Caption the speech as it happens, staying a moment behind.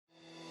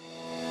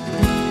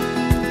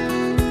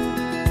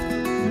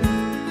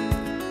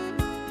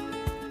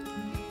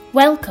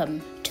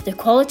Welcome to the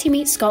Quality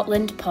Meat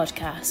Scotland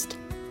podcast.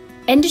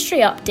 Industry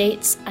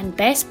updates and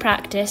best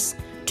practice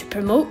to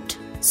promote,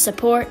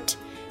 support,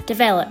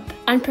 develop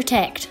and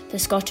protect the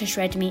Scottish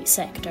red meat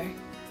sector.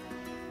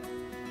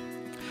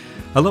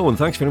 Hello and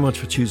thanks very much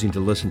for choosing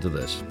to listen to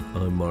this.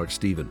 I'm Mark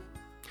Stephen.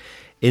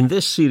 In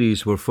this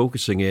series we're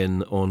focusing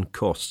in on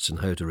costs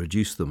and how to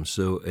reduce them.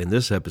 So in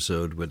this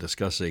episode we're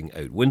discussing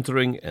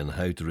outwintering and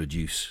how to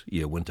reduce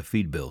your winter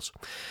feed bills,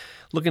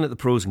 looking at the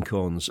pros and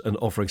cons and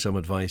offering some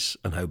advice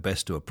on how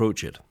best to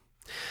approach it.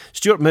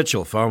 Stuart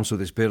Mitchell farms with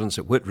his parents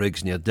at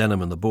Whitriggs near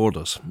Denham and the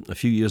Borders. A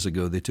few years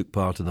ago they took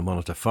part in the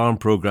Monitor Farm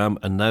programme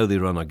and now they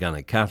run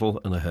organic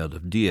cattle and a herd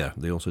of deer.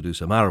 They also do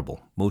some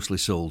arable, mostly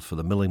sold for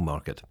the milling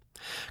market.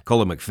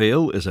 Colin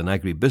McPhail is an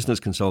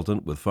agri-business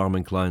consultant with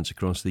farming clients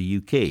across the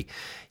UK.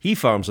 He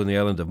farms on the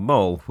island of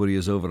Mull, where he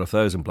has over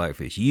 1,000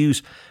 blackface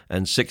ewes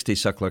and 60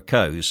 suckler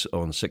cows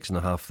on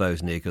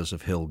 6,500 acres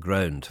of hill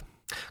ground.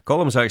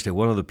 Colin's actually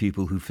one of the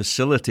people who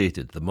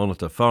facilitated the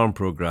Monitor Farm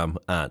programme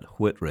at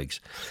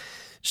Whitriggs.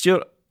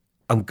 Stuart,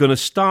 I'm going to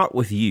start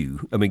with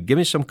you. Give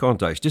me some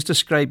context. Just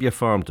describe your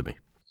farm to me.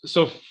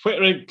 So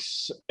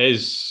Whitriggs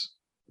is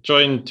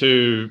joined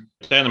to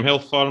Denham Hill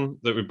Farm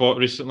that we bought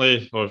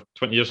recently, or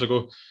 20 years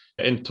ago.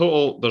 In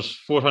total, there's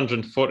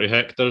 440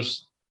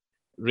 hectares,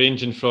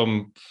 ranging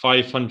from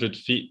 500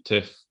 feet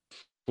to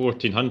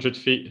 1,400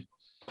 feet.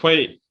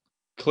 Quite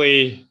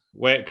clay,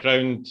 wet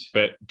ground,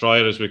 but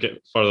drier as we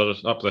get further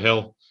up the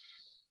hill.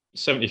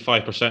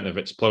 75% of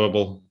it's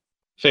ploughable.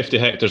 50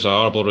 hectares of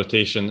arable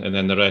rotation, and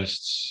then the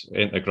rest's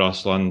into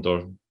grassland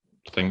or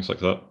things like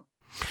that.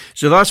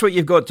 So that's what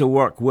you've got to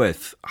work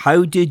with.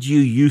 How did you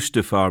used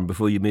to farm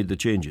before you made the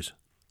changes?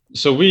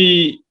 So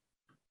we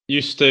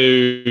used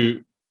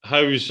to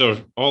house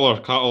all our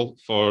cattle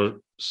for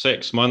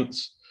 6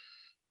 months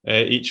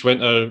each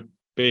winter,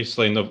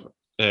 basically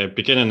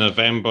beginning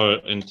November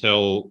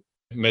until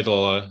middle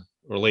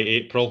or late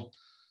April.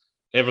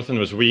 Everything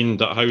was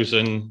weaned at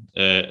housing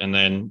and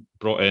then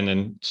brought in,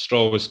 and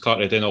straw was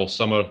carted in all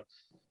summer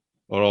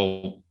or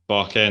all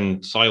back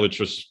end. Silage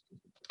was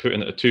put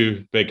into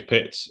 2 big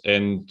pits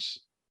and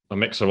a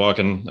mixer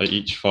wagon at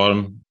each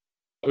farm.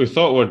 We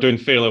thought we were doing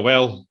fairly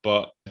well,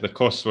 but the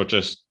costs were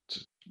just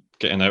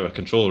getting out of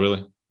control,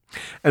 really.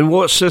 And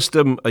what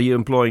system are you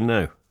employing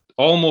now?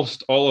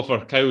 Almost all of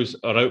our cows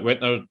are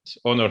outwintered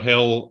on our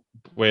hill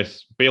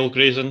with bale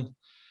grazing.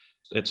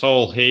 It's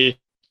all hay.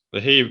 The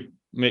hay,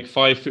 make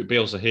 5-foot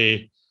bales of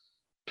hay,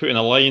 put in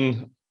a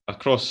line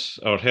across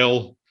our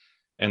hill,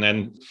 and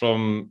then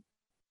from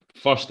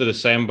 1st of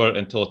December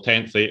until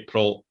 10th of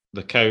April,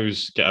 the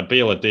cows get a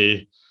bale a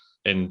day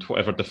in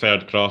whatever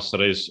deferred grass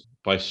there is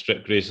by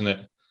strip grazing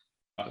it.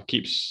 That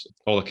keeps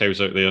all the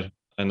cows out there,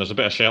 and there's a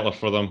bit of shelter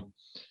for them.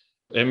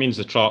 It means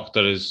the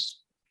tractor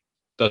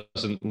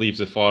doesn't leave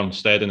the farm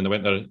steading in the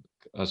winter,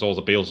 as all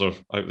the bales are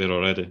out there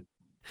already.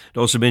 It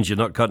also means you're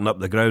not cutting up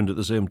the ground at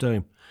the same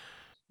time.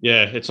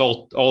 Yeah, it's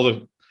all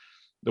the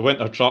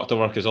winter tractor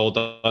work is all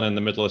done in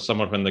the middle of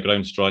summer when the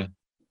ground's dry.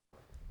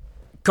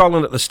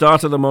 Colin, at the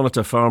start of the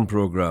Monitor Farm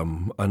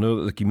programme, I know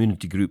that the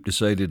community group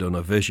decided on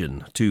a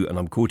vision to, and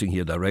I'm quoting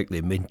here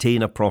directly,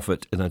 maintain a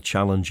profit in a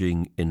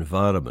challenging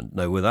environment.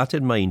 Now, with that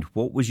in mind,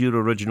 what was your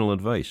original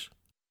advice?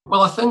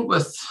 Well, I think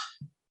with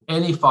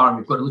any farm,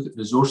 you've got to look at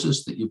the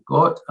resources that you've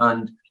got.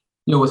 And,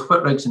 with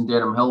Whitriggs and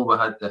Denham Hill, we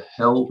had the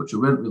hill, which we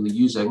weren't really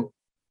using.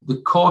 The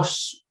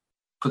costs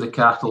for the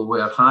cattle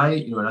were high.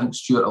 And I think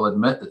Stuart will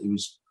admit that he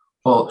was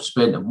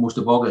spent most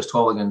of August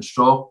hauling in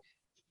straw.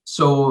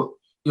 So,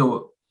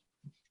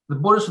 the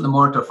bonus of the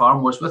Monitor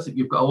Farm was with it,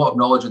 you've got a lot of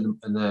knowledge in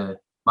the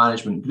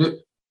management group,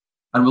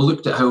 and we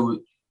looked at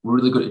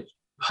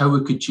how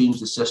we could change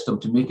the system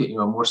to make it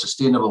a more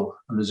sustainable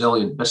and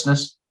resilient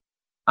business.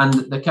 And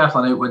the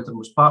cattle and outwintering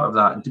was part of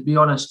that. And to be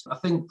honest, I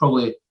think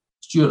probably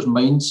Stuart's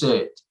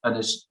mindset and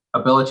his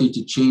ability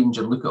to change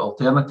and look at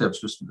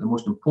alternatives was the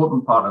most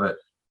important part of it.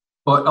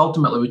 But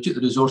ultimately, we took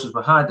the resources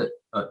we had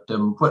at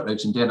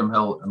Whitriggs and Denham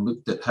Hill and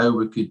looked at how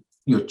we could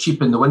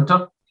cheapen the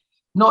winter.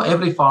 Not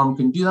every farm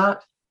can do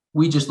that.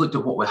 We just looked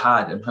at what we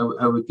had and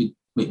how we could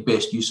make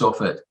best use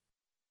of it.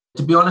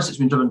 To be honest, it's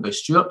been driven by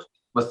Stuart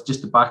with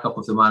just the backup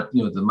of the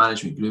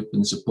management group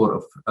and the support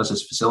of us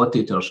as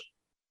facilitators.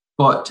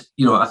 But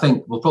I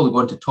think we'll probably go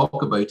on to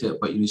talk about it.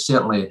 But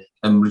certainly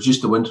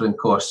reduced the wintering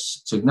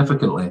costs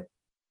significantly,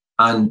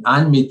 and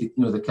made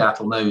the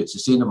cattle now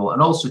sustainable,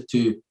 and also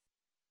to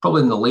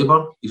probably in the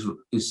labour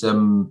is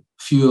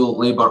fuel,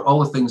 labour, all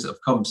the things that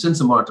have come since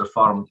the Monitor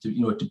Farm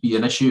to be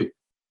an issue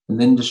in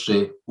the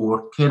industry.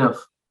 We're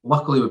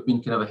luckily we've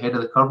been kind of ahead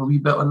of the curve a wee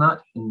bit on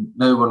that, and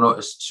now we're not,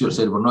 as Stuart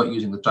said, we're not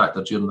using the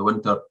tractor during the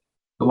winter.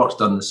 The work's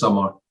done in the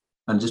summer,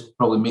 and just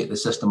probably make the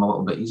system a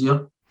little bit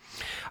easier.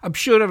 I'm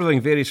sure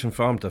everything varies from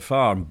farm to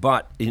farm,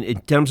 but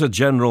in terms of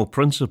general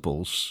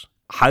principles,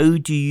 how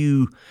do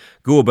you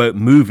go about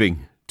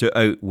moving to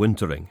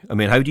outwintering?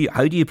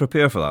 How do you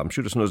prepare for that? I'm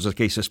sure it's not a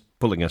case of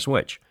pulling a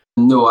switch.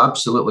 No,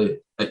 absolutely.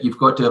 You've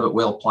got to have it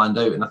well planned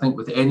out, and I think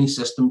with any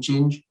system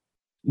change,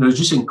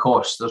 reducing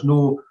costs, there's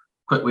no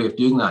quick way of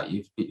doing that.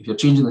 If you're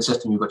changing the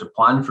system, you've got to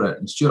plan for it.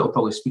 And Stuart will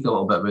probably speak a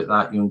little bit about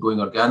that, and going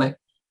organic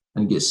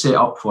and get set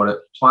up for it,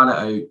 plan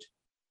it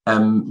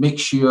out, make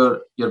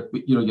sure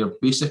your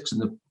basics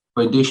and the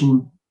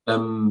foundation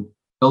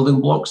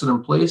building blocks are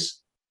in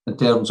place in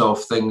terms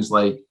of things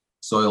like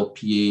soil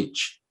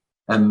pH,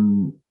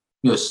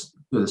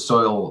 the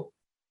soil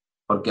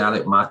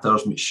organic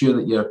matters. Make sure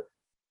that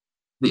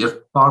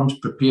your farm's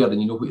prepared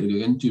and you know what you're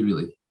going into,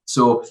 really.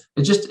 So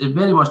it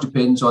very much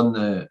depends on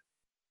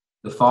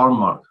the farm,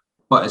 Mark,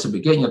 but it's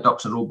about getting your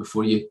ducks in a row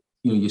before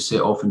you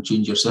set off and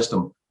change your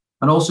system.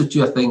 And also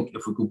too, I think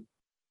if we go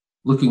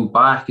looking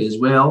back as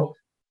well,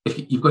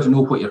 if you've got to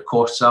know what your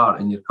costs are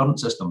in your current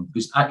system,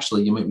 because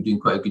actually you might be doing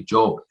quite a good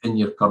job in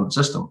your current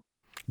system.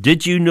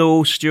 Did you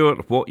know,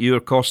 Stuart, what your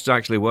costs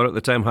actually were at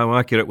the time? How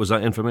accurate was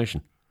that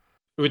information?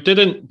 We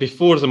didn't,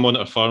 before the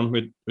monitor farm,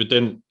 we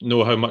didn't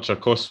know how much our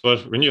costs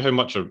were. We knew how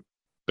much our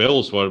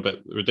bills were,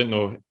 but we didn't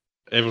know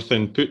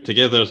everything put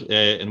together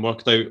and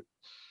worked out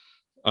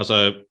as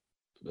a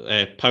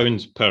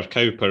pounds per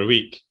cow per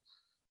week.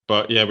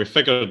 But yeah, we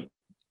figured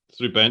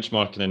through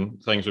benchmarking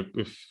and things,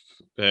 we've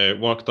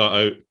worked that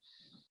out,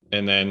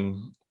 and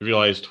then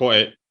realised what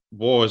it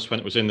was when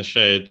it was in the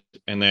shed,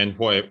 and then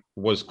what it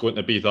was going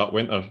to be that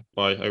winter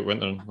by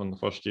outwintering on the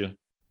first year.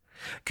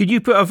 Could you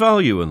put a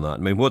value on that? I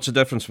mean, what's the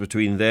difference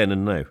between then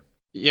and now?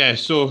 Yeah,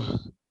 so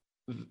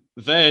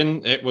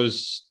then it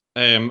was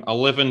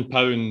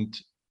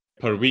 £11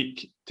 per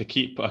week to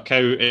keep a cow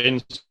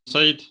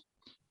inside,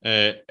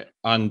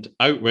 and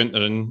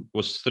outwintering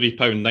was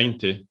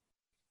 £3.90.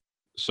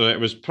 So it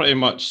was pretty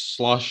much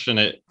slashing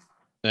it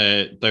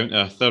down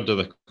to a third of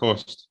the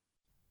cost.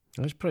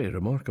 That's pretty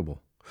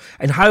remarkable.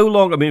 And how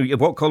long, I mean,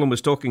 what Colin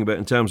was talking about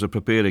in terms of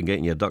preparing,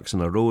 getting your ducks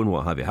in a row and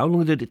what have you, how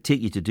long did it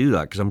take you to do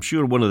that? Because I'm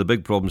sure one of the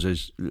big problems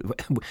is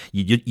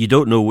you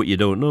don't know what you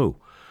don't know.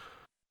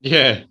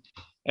 Yeah.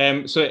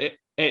 So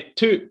it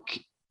took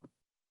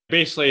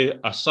basically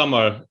a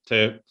summer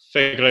to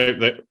figure out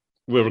that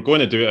we were going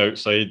to do it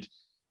outside.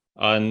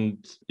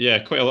 And yeah,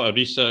 quite a lot of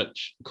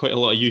research, quite a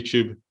lot of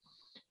YouTube.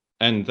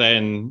 And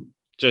then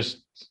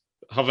just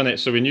having it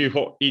so we knew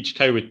what each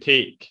cow would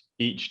take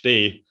each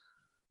day.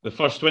 The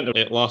first winter,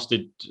 it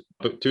lasted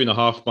about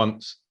 2.5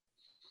 months.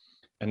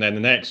 And then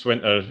the next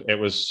winter, it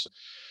was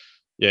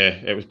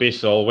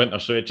basically all winter.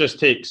 So it just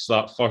takes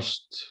that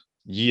first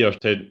year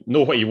to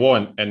know what you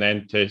want and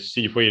then to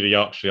see where you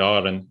actually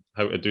are and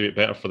how to do it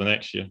better for the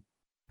next year.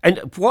 And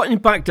what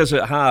impact does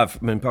it have?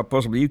 I mean,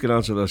 possibly you can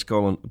answer this,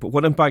 Colin, but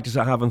what impact does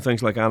it have on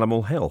things like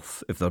animal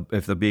health if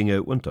they're being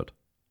outwintered?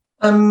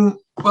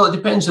 Well, it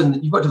depends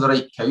on, you've got to have the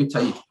right cow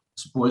type, I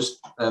suppose.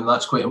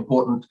 That's quite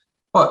important.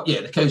 But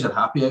yeah, the cows are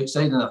happy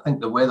outside, and I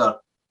think the weather,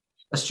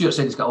 as Stuart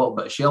said, he's got a little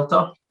bit of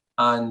shelter,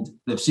 and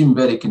they've seemed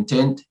very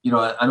content.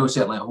 I know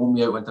certainly at home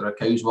we outwinter our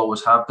cows, we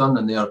always have done,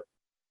 and they're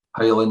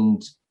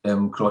Highland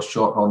cross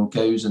shorthorn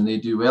cows, and they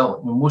do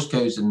well. Most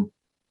cows in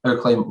our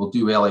climate will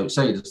do well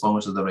outside as long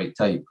as they're the right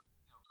type.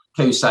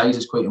 Cow size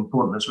is quite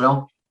important as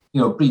well.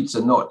 Breeds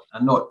are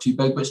not too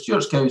big, but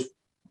Stuart's cows,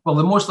 well,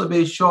 they mostly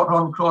be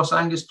shorthorn cross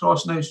Angus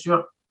cross now,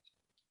 Stuart.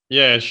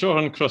 Yeah,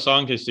 shorthorn cross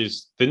Angus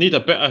they need a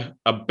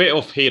bit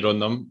of hair on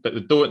them, but they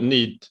don't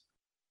need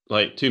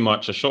like too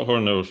much. A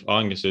shorthorn or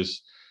Angus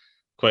is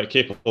quite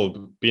capable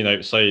of being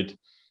outside.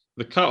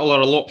 The cattle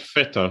are a lot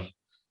fitter,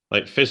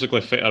 like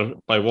physically fitter,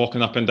 by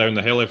walking up and down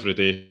the hill every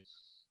day,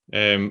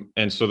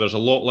 and so there's a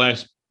lot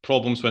less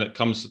problems when it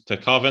comes to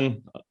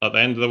calving at the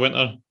end of the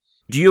winter.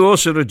 Do you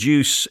also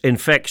reduce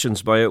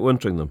infections by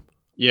outwintering them?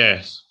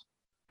 Yes.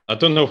 I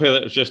don't know whether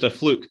it's just a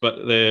fluke, but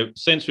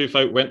since we've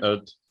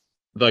outwintered,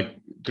 the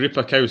group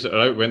of cows that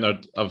are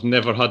outwintered have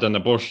never had an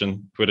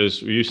abortion,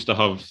 whereas we used to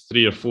have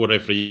 3 or 4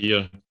 every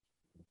year.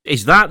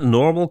 Is that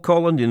normal,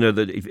 Colin?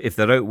 That if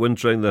they're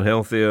outwintering, they're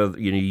healthier,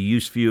 you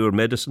use fewer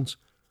medicines?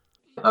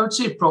 I would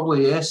say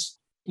probably yes.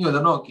 They're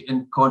not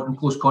in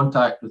close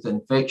contact with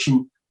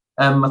infection.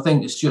 I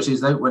think, as Stuart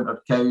says, the outwintered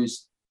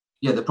cows,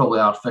 yeah, they probably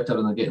are fitter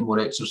and they're getting more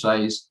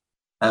exercise,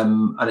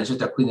 and it's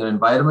just a cleaner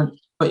environment.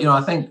 But,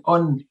 I think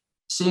on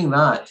saying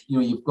that,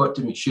 you've got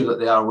to make sure that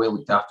they are well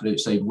looked after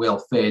outside, well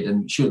fed,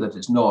 and make sure that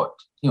it's not,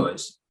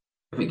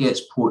 if it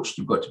gets poached,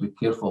 you've got to be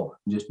careful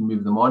and just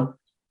move them on.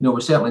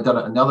 We've certainly done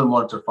it in another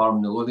monitor farm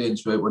in the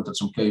Lothians. We outwintered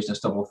some cows in a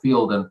stubble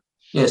field, and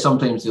yeah,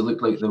 sometimes they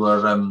looked like they were,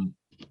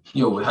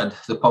 we had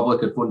the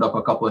public had phoned up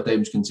a couple of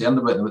times concerned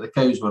about them, but the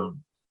cows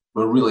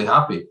were really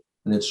happy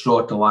and had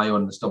straw to lie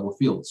on the stubble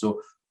field.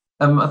 So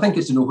I think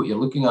it's to know what you're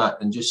looking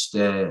at and just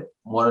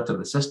monitor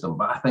the system.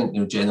 But I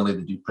think, generally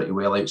they do pretty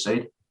well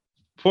outside.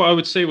 What I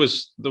would say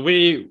was the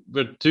way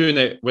we're doing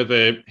it with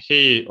the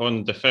hay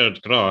on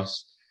deferred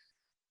grass,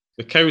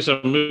 the cows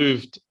are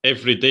moved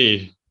every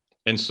day.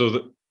 And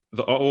so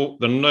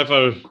they're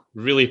never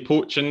really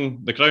poaching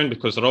the ground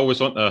because they're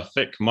always on a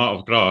thick mat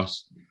of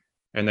grass.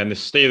 And then they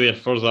stay there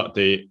for that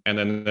day. And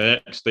then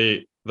the next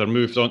day, they're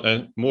moved on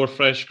to more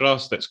fresh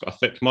grass that's got a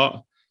thick mat.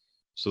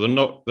 So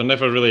they're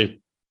never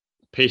really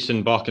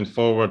pacing back and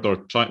forward or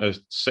trying to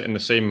sit in the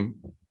same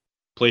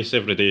place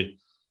every day.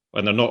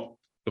 And they're not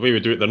the way we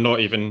do it, they're not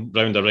even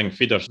round a ring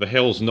feeder. So the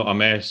hill's not a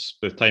mess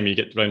by the time you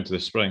get round to the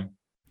spring.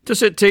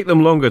 Does it take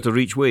them longer to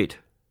reach weight?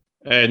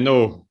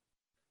 No.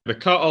 The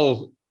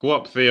cattle go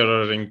up there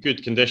are in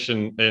good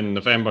condition in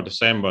November,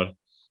 December,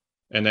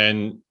 and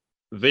then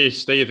they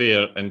stay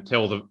there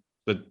until the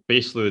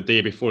basically the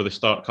day before they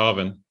start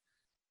calving.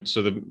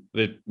 So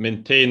they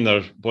maintain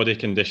their body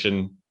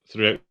condition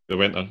throughout the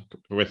winter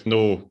with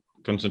no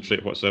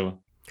concentrate whatsoever.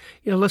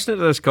 Listening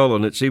to this,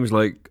 Colin, it seems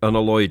like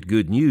unalloyed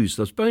good news.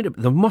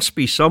 There must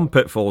be some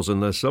pitfalls in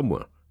this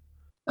somewhere.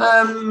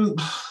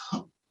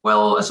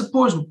 Well, I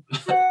suppose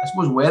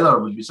weather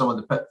would be some of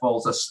the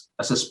pitfalls,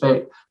 I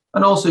suspect.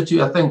 And also,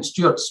 too, I think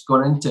Stuart's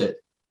gone into it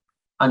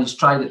and he's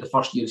tried it the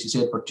first year, as he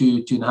said, for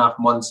 2.5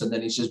 months, and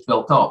then he's just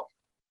built up.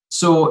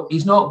 So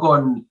he's not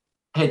gone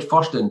head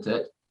first into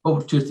it.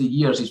 Over 2 or 3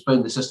 years, he's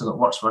found the system that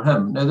works for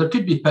him. Now, there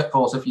could be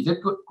pitfalls if you did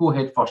go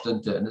head first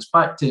into it. And it's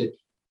back to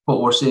what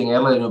we were saying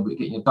earlier, about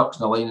getting your ducks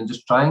in a line and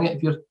just trying it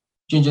if you're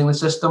changing the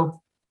system.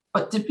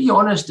 But to be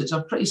honest, it's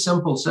a pretty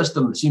simple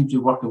system that seems to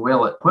be working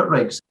well at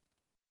Whitrigs.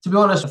 To be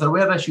honest, if there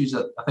were issues,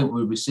 I think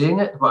we would be saying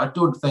it, but I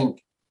don't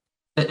think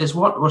it's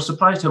worked. We're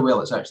surprised how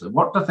well it's actually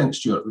worked, I think,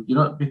 Stuart. Would you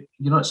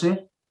not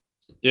say?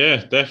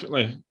 Yeah,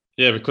 definitely.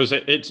 Yeah, because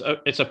it's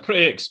a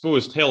pretty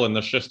exposed hill and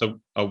there's just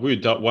a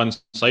wood at one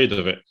side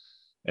of it.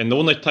 And the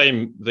only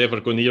time they ever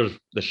go near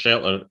the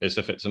shelter is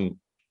if it's in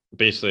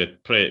basically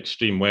pretty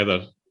extreme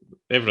weather.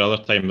 Every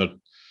other time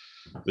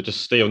they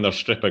just stay on their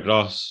strip of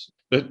grass.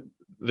 They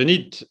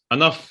need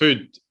enough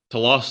food to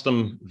last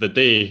them the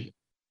day.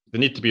 They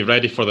need to be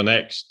ready for the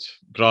next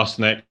grass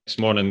next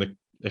morning.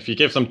 If you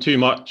give them too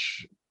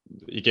much,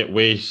 you get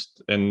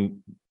waste and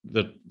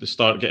they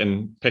start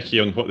getting picky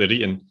on what they're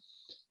eating.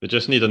 They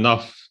just need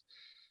enough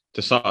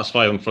to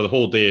satisfy them for the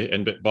whole day,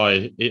 and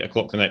by 8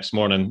 o'clock the next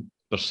morning,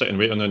 they're sitting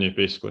waiting on you,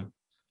 basically.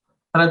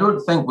 And I don't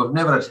think we've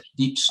never had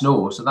deep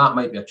snow, so that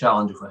might be a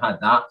challenge if we had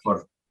that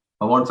for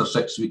a month or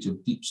 6 weeks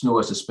of deep snow.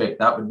 I suspect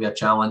that would be a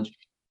challenge.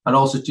 And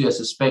also, too, I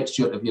suspect,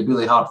 Stuart, if you had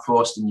really hard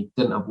frost and you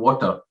didn't have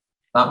water,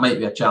 that might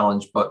be a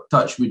challenge. But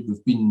touch wood,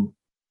 we've been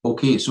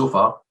okay so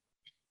far.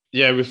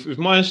 Yeah, we've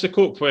managed to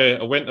cope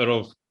with a winter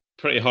of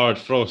pretty hard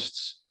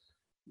frosts.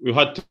 We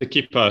had to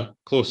keep a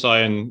close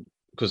eye on,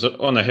 because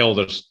on the hill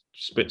there's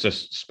bits of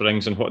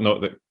springs and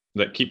whatnot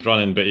that keep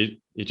running, but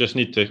you just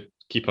need to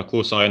keep a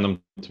close eye on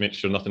them to make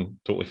sure nothing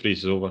totally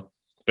freezes over.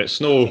 But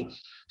snow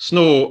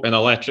and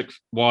electric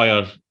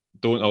wire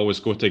don't always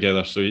go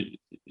together, so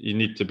you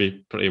need to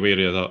be pretty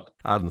wary of that.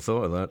 I hadn't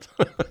thought of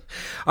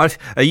that.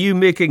 Are you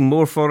making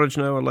more forage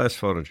now or less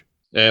forage?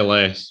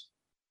 Less.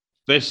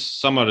 This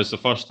summer is the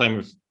first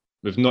time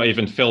we've not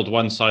even filled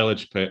one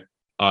silage pit,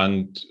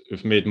 and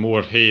we've made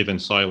more hay than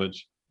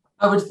silage.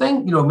 I would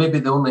think, maybe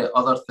the only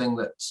other thing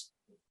that's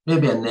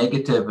maybe a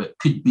negative, it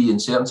could be in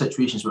certain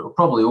situations, but we're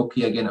probably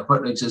okay again at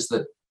Whitrigs, is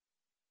that,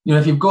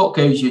 if you've got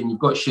cows and you've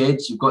got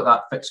sheds, you've got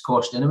that fixed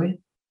cost anyway.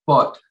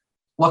 But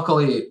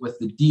luckily, with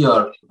the deer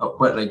at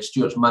Whitrigs,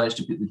 Stuart's managed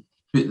to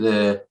put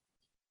the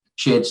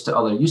sheds to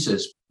other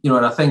uses.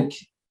 And I think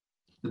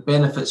the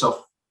benefits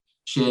of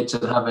sheds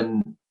and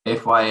having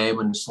FYM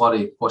and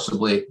slurry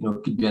possibly,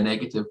 could be a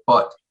negative.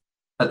 But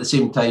at the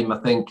same time, I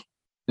think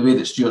the way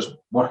that Stuart's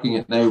working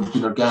it now,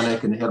 being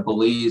organic and the herbal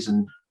lays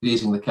and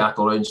grazing the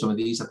cattle around some of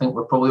these, I think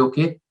we're probably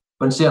okay.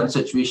 But in certain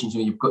situations,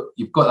 you've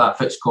got that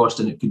fixed cost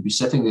and it could be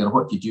sitting there. And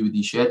what do you do with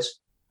these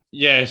sheds?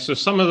 Yeah, so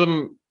some of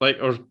them, like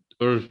our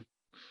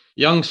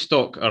young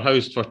stock, are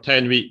housed for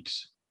 10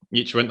 weeks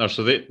each winter,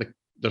 so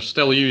they're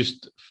still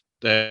used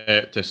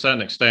to a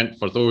certain extent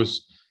for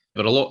those.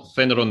 They're a lot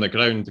thinner on the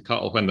ground, the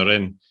cattle, when they're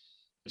in.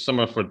 Some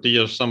are for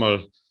deer, some are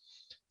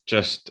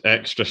just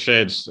extra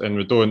sheds, and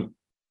we've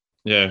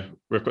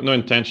got no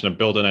intention of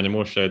building any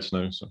more sheds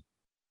now. So.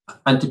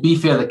 And to be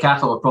fair, the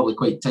cattle were probably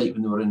quite tight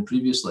when they were in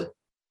previously.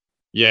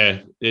 Yeah,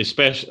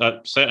 especially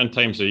at certain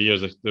times of the year,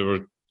 they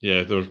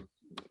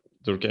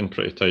were getting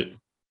pretty tight.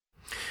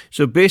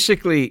 So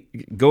basically,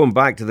 going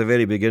back to the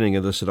very beginning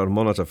of this at our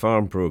Monitor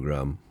Farm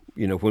programme,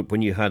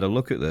 when you had a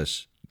look at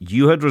this,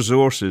 you had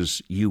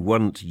resources you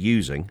weren't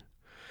using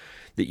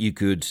that you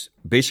could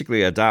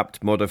basically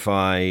adapt,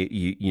 modify.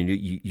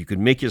 You could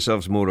make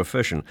yourselves more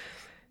efficient.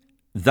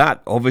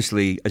 That,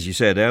 obviously, as you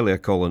said earlier,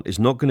 Colin, is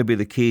not going to be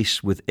the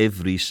case with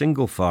every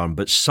single farm,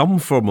 but some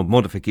form of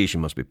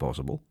modification must be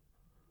possible.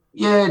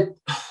 Yeah,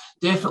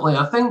 definitely.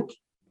 I think,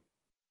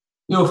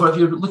 if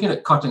you're looking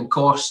at cutting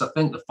costs, I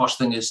think the first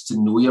thing is to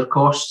know your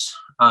costs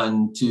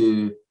and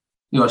to,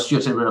 as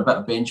Stuart said, we're in a bit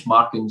of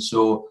benchmarking.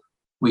 So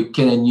we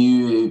kind of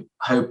knew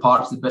how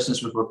parts of the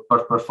business were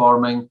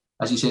performing.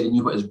 As you said, he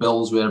knew what his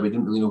bills were. We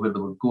didn't really know where they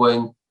were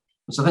going.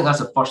 So I think that's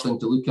the first thing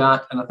to look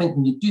at. And I think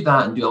when you do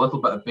that and do a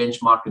little bit of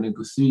benchmarking and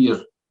go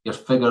through your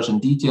figures in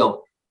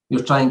detail,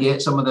 you'll try and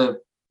get some of the,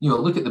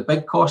 look at the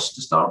big costs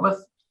to start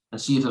with and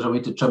see if there's a way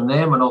to trim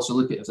them, and also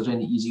look at if there's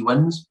any easy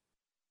wins.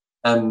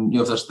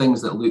 If there's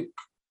things that look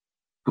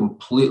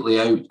completely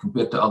out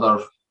compared to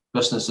other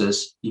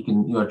businesses, you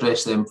can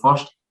address them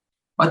first.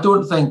 I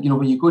don't think,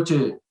 when you go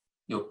to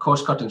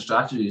cost-cutting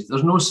strategies,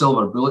 there's no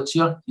silver bullets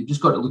here. You've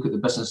just got to look at the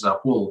business as a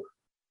whole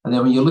And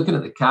then when you're looking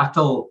at the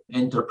cattle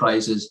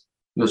enterprises,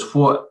 it's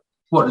what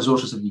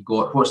resources have you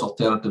got? What's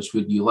alternatives?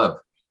 Where do you live?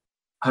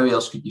 How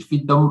else could you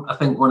feed them? I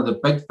think one of the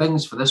big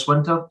things for this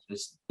winter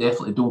is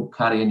definitely don't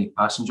carry any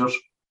passengers.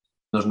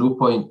 There's no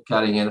point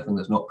carrying anything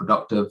that's not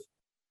productive.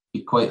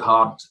 Be quite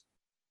hard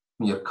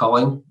when you're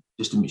culling,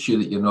 just to make sure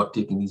that you're not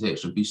taking these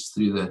extra beasts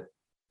through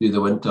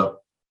the winter.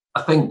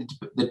 I think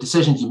the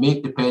decisions you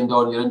make depend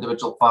on your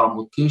individual farm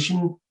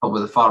location,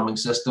 probably the farming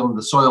system,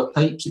 the soil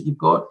types that you've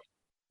got,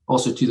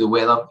 also to the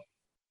weather.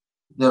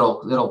 They're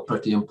all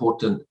pretty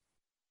important.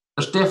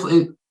 There's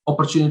definitely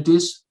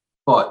opportunities,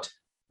 but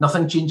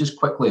nothing changes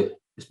quickly,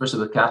 especially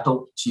with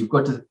cattle. So you've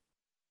got to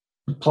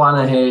plan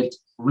ahead,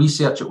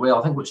 research it well.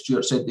 I think what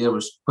Stuart said there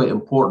was quite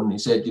important. He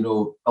said,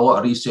 a lot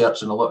of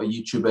research and a lot of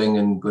YouTubing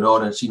and going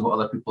on and seeing what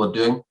other people are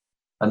doing.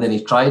 And then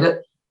he tried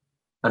it.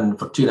 And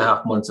for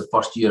 2.5 months the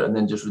first year, and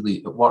then just really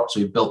it worked. So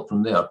he built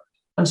from there.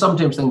 And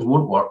sometimes things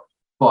won't work,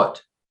 but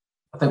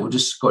I think we've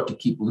just got to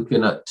keep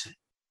looking at,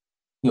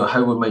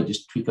 how we might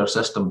just tweak our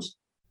systems.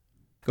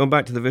 Going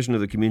back to the vision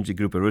of the community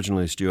group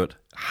originally, Stuart,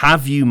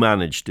 have you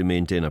managed to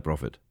maintain a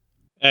profit?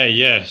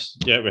 Yes,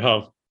 we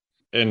have.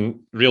 In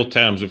real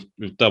terms,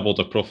 we've doubled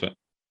our profit.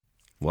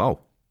 Wow.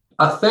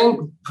 I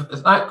think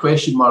that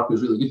question mark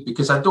is really good,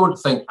 because I don't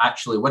think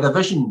actually with a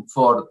vision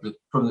from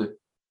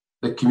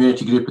the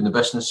community group and the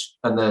business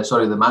and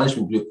the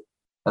management group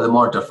at the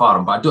Monitor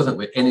Farm, but I don't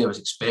think any of us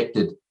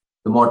expected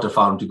the Monitor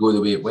Farm to go the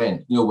way it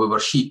went. We were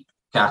sheep,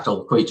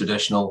 cattle, quite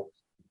traditional,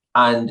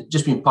 and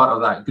just being part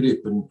of that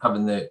group and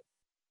having the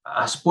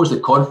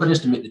confidence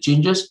to make the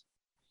changes.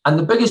 And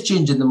the biggest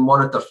change in the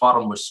Monitor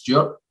Farm was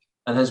Stuart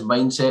and his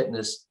mindset and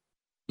his,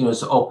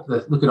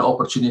 looking at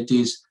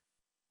opportunities.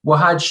 We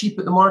had sheep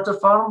at the Monitor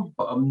Farm,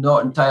 but I'm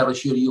not entirely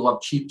sure you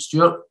loved sheep,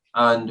 Stuart.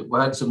 And we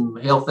had some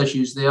health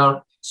issues there.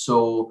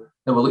 So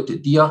then we looked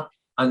at deer,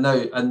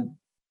 and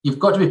you've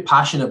got to be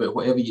passionate about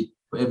whatever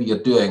you're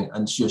doing.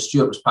 And so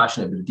Stuart was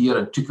passionate about deer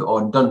and took it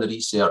on, done the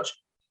research,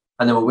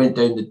 and then we went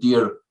down the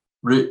deer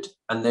route.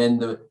 And then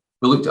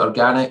we looked at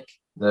organic.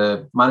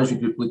 The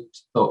management group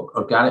thought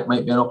organic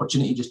might be an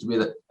opportunity, just to be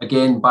that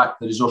again back to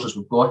the resources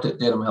we've got at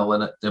Denham Hill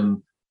and at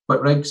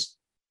Whitriggs.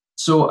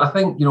 So I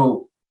think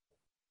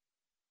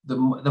the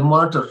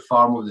Monitor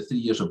Farm over the 3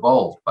 years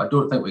evolved, but I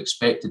don't think we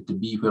expected to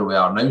be where we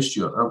are now,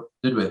 Stuart,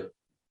 did we?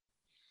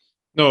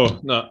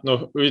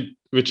 No. We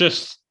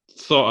just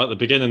thought at the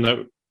beginning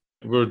that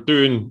we're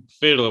doing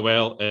fairly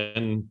well,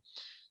 and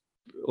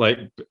like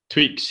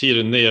tweaks here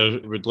and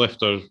there would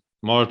lift our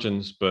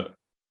margins, but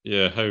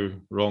how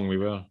wrong we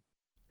were.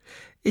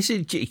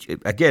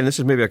 Again, this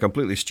is maybe a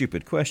completely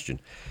stupid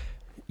question.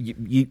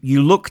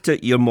 You looked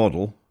at your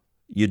model,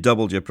 you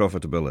doubled your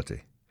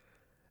profitability.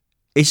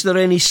 Is there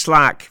any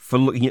slack for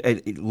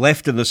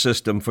left in the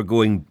system for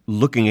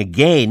looking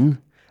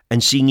again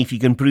and seeing if you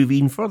can improve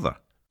even further?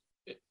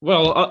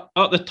 Well,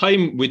 at the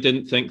time, we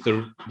didn't think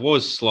there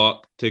was slack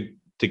to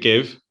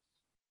give,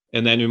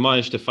 and then we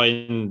managed to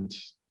find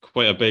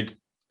quite a big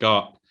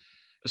gap.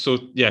 So,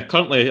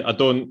 currently, I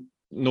don't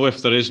know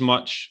if there is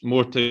much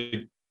more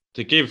to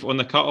give on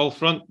the cattle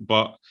front,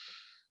 but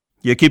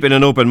you're keeping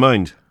an open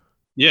mind.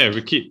 Yeah,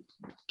 we keep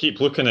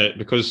looking at it,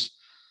 because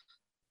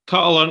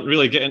cattle aren't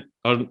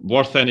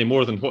worth any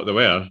more than what they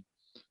were,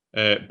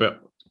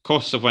 but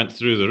costs have went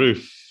through the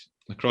roof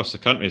across the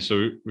country.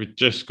 So we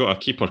just got to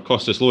keep our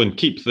costs as low and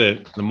keep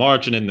the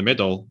margin in the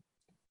middle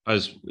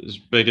as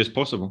big as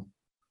possible.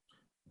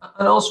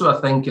 And also,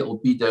 I think it'll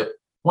be that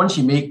once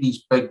you make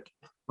these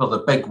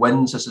the big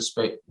wins, I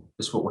suspect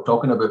is what we're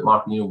talking about,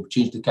 Mark. We've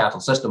changed the cattle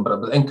system, but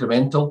with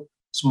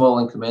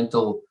small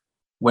incremental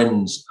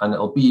wins, and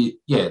it'll be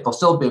there'll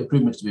still be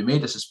improvements to be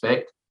made, I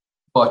suspect,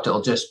 but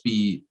it'll just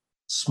be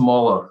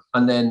smaller.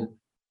 And then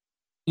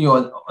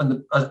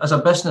as a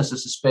business, I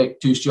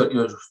suspect too,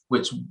 Stuart,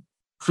 which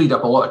freed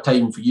up a lot of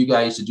time for you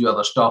guys to do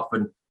other stuff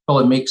and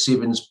probably make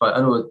savings. But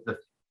I know the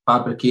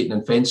fabricating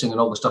and fencing and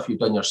all the stuff you've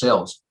done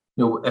yourselves.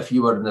 If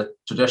you were in the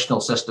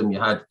traditional system you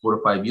had 4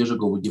 or 5 years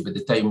ago, would you have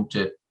the time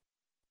to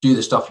do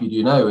the stuff you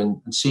do now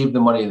and save the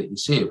money that you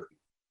save?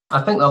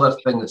 I think the other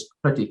thing that's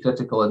pretty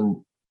critical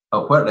at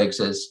Whitriggs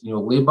is,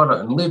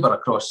 labour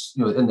across,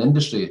 in the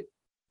industry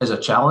is a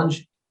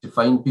challenge to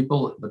find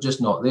people. They're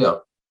just not there.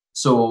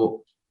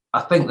 So I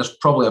think there's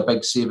probably a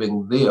big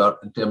saving there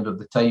in terms of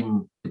the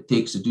time it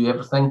takes to do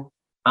everything.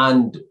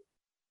 And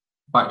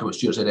back to what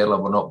Stuart said earlier,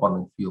 we're not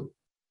burning fuel.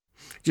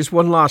 Just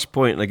one last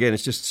point, and again,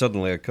 it's just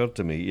suddenly occurred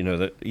to me,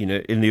 that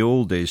in the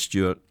old days,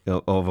 Stuart,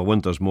 of a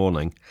winter's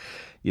morning,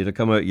 you'd have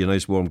come out of your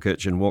nice warm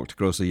kitchen, walked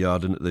across the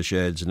yard into the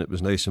sheds, and it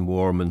was nice and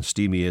warm and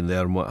steamy in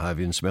there and what have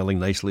you, and smelling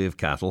nicely of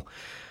cattle.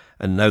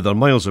 And now they're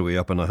miles away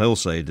up on a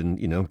hillside and,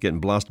 getting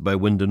blasted by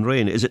wind and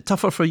rain. Is it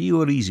tougher for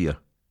you or easier?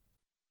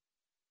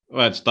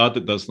 Well, it's Dad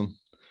that does them.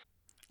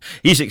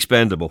 He's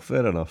expendable,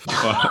 fair enough.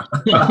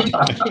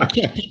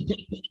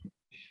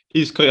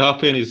 He's quite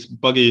happy in his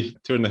buggy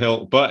touring the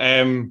hill. But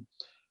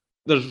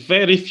there's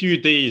very few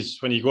days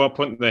when you go up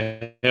onto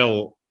the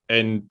hill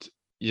and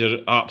you're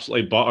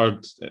absolutely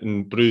battered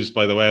and bruised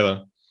by the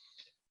weather.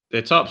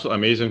 it's absolutely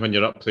amazing when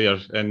you're up there,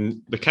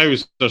 and the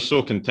cows are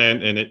so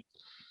content, and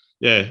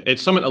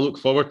it's something to look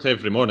forward to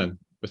every morning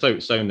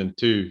without sounding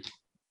too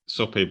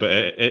soppy, but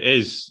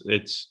it's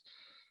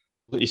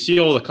you see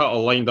all the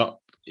cattle lined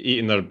up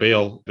eating their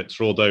bale that's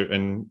rolled out,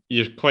 and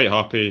you're quite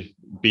happy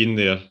being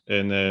there,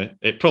 and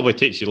it probably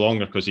takes you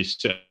longer because you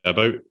sit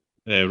about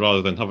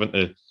rather than having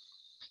to.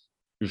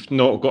 We've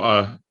not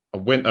got a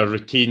winter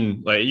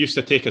routine like it used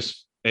to take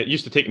us. It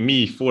used to take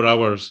me 4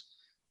 hours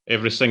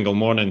every single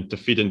morning to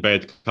feed and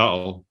bed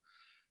cattle,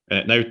 and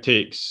it now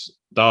takes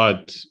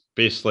Dad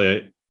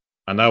basically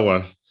an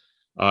hour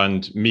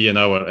and me an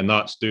hour, and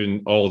that's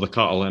doing all the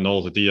cattle and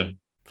all the deer.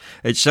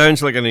 It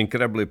sounds like an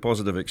incredibly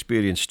positive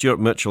experience. Stuart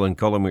Mitchell and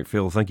Colin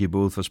McPhail, thank you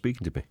both for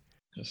speaking to me.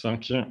 Yes,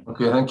 thank you.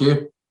 Okay, thank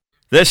you.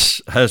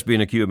 This has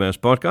been a QMS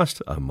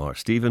podcast. I'm Mark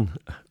Stephen.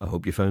 I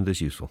hope you found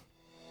this useful.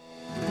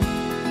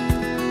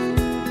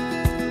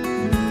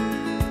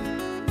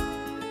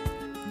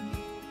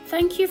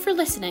 Thank you for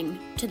listening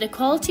to the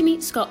Quality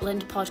Meat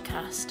Scotland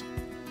podcast.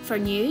 For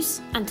news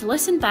and to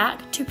listen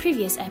back to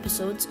previous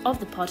episodes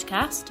of the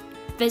podcast,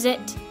 visit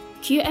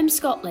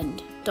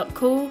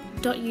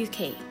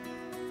qmscotland.co.uk.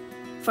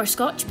 For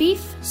Scotch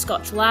beef,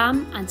 Scotch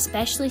lamb and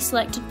specially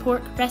selected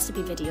pork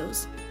recipe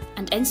videos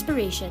and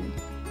inspiration,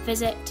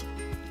 visit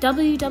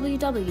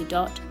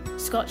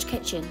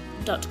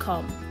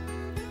www.scotchkitchen.com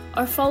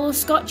or follow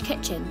Scotch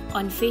Kitchen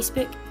on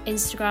Facebook,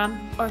 Instagram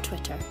or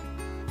Twitter.